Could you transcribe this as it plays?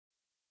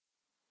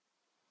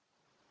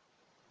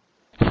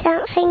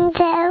something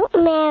to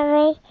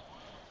Mary.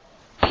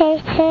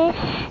 Totus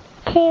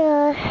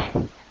Tuus.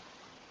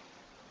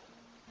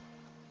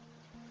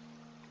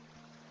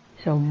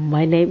 So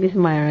my name is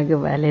Myra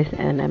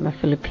and I'm a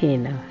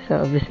Filipino. So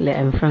obviously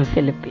I'm from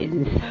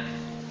Philippines.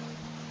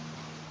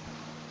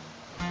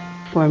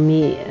 For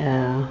me,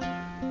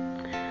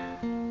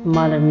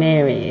 Mother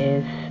Mary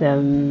is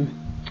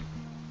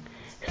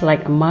it's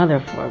like a mother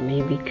for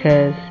me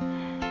because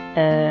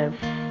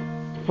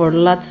for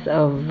lots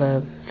of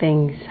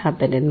things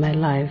happen in my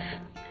life,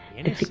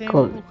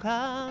 difficult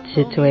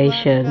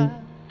situation.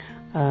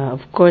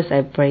 Of course,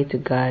 I pray to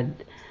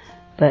God,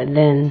 but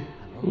then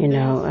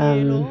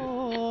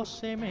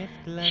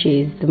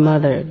she is the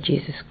mother of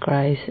Jesus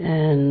Christ,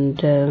 and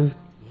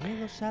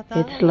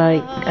it's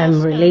like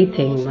I'm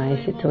relating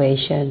my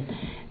situation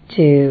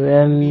to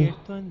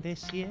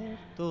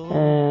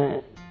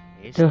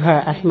her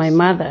as my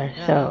mother.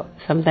 So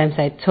sometimes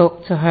I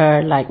talk to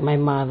her like my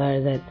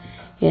mother, that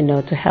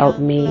to help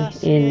me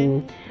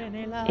in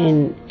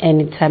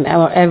any time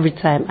or every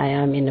time I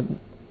am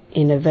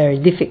in a very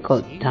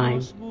difficult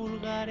time.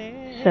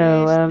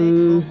 So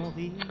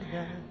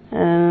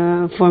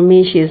for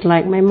me, she is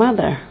like my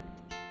mother.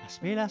 Las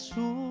velas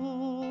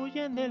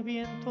huyen del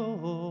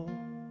viento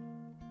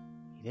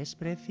y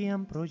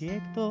desprecian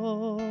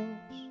proyectos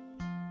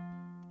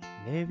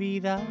de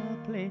vida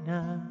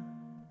plena.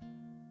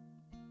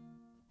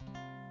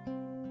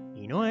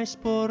 Y no es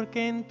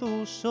porque en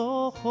tus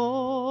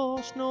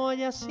ojos no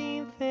haya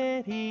sinceridad,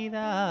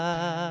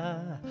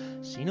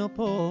 sino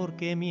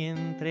porque mi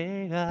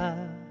entrega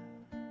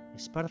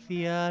es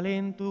parcial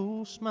en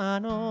tus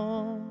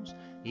manos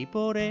y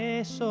por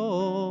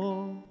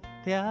eso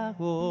te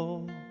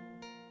hago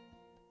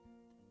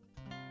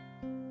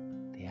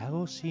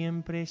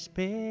siempre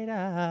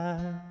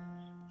esperar.